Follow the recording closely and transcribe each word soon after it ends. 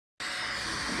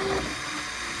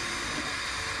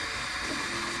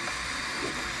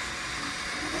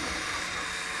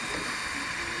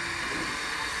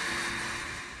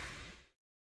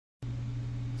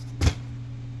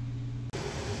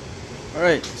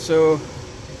Alright, so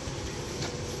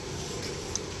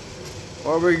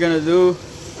what we're gonna do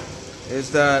is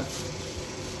that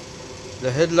the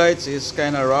headlights is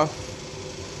kind of rough.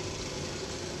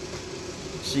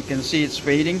 As you can see, it's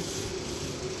fading.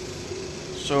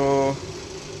 So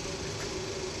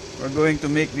we're going to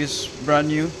make this brand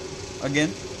new again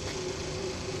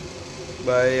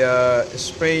by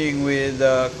spraying with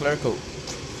clear coat.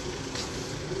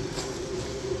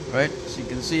 Right, as you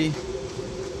can see,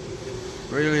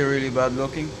 really bad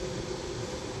looking.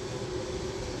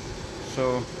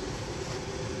 So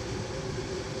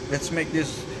let's make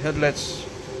this headlights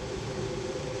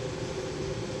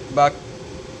back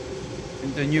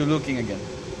into new looking again.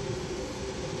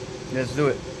 Let's do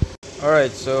it.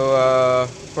 Alright, so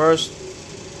first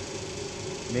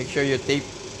make sure you tape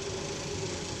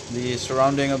the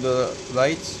surrounding of the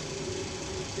lights.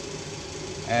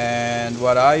 And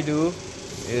what I do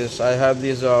is I have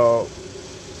this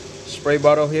spray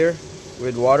bottle here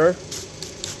with water.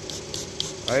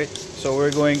 Alright, so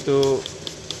we're going to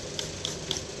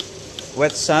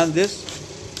wet sand this.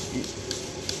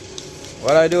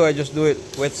 What I do, I just do it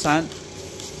wet sand.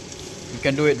 You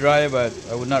can do it dry, but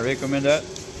I would not recommend that.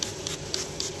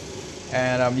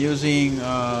 And I'm using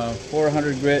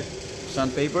 400 grit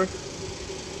sandpaper.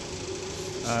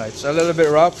 It's a little bit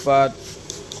rough, but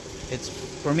it's,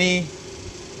 for me,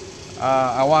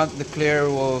 I want the clear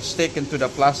will stick into the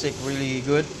plastic really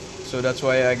good, so that's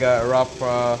why I got rough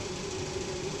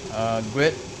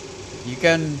grit. You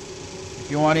can, if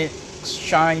you want it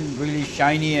shine really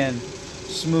shiny and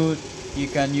smooth, you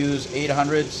can use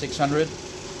 800, 600,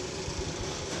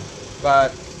 but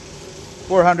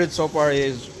 400 so far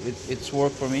it's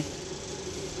worked for me.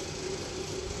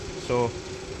 So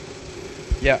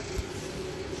yeah,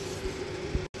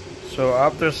 so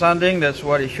after sanding, that's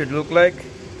what it should look like,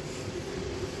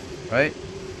 right?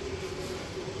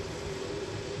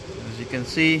 As you can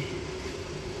see,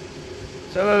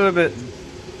 it's a little bit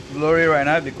blurry right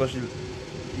now because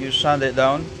you sand it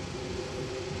down,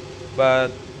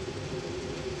 but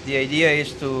the idea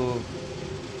is to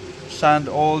sand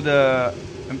all the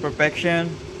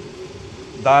imperfection,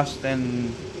 dust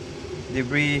and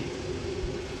debris,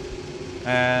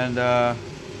 and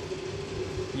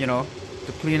you know,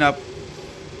 to clean up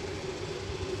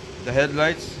the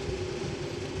headlights.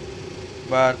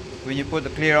 But when you put the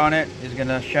clear on it, it's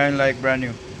gonna shine like brand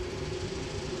new.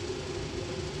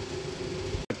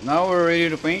 Now we're ready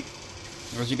to paint.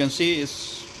 As you can see,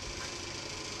 it's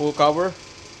full cover.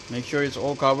 Make sure it's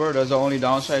all covered. That's the only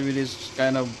downside with this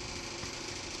kind of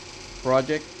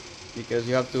project, because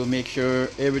you have to make sure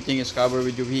everything is covered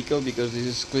with your vehicle, because this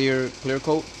is clear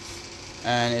coat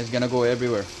and it's gonna go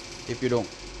everywhere if you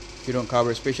don't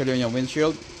cover, especially on your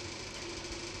windshield.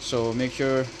 So make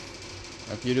sure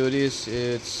if you do this,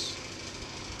 it's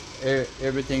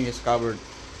everything is covered,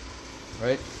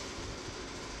 right?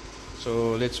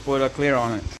 So let's put a clear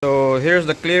on it. So here's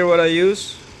the clear what I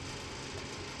use,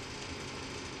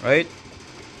 right?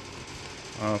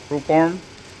 Proform,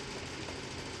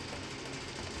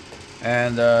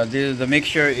 and the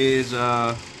mixture is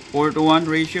 4:1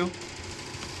 ratio,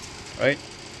 right?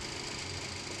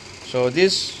 So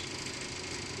this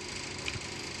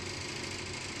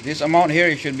amount here,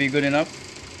 it should be good enough.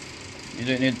 You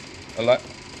don't need a lot.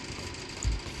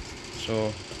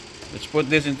 So let's put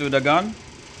this into the gun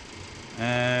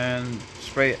and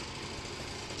spray it.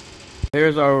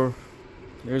 Here's our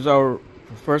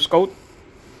first coat.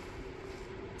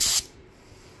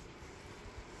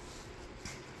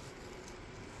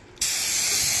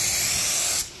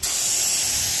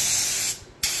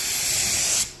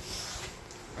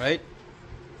 Right,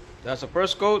 that's the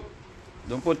first coat.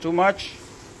 Don't put too much,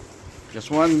 just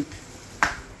one.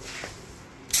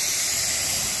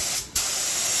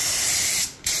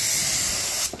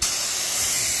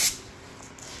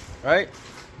 Right,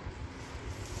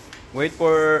 wait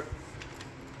for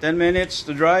 10 minutes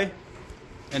to dry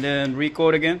and then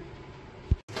recoat again.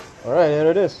 All right, here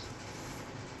it is,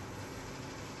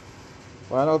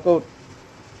 final coat.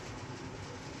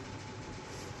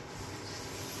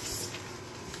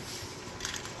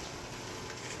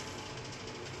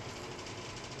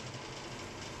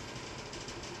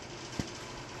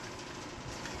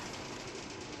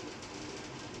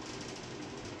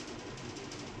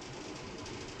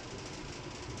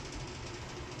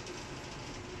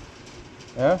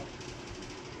 Yeah.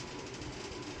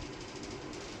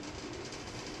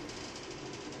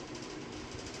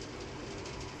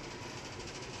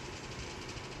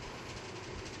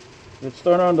 Let's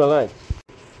turn on the lights.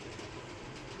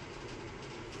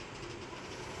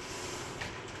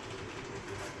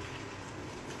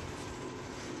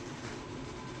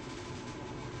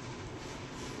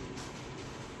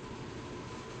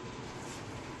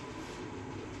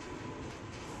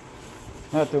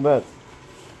 Not too bad.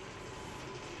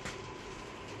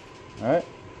 Alright.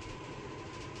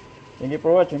 Thank you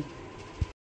for watching.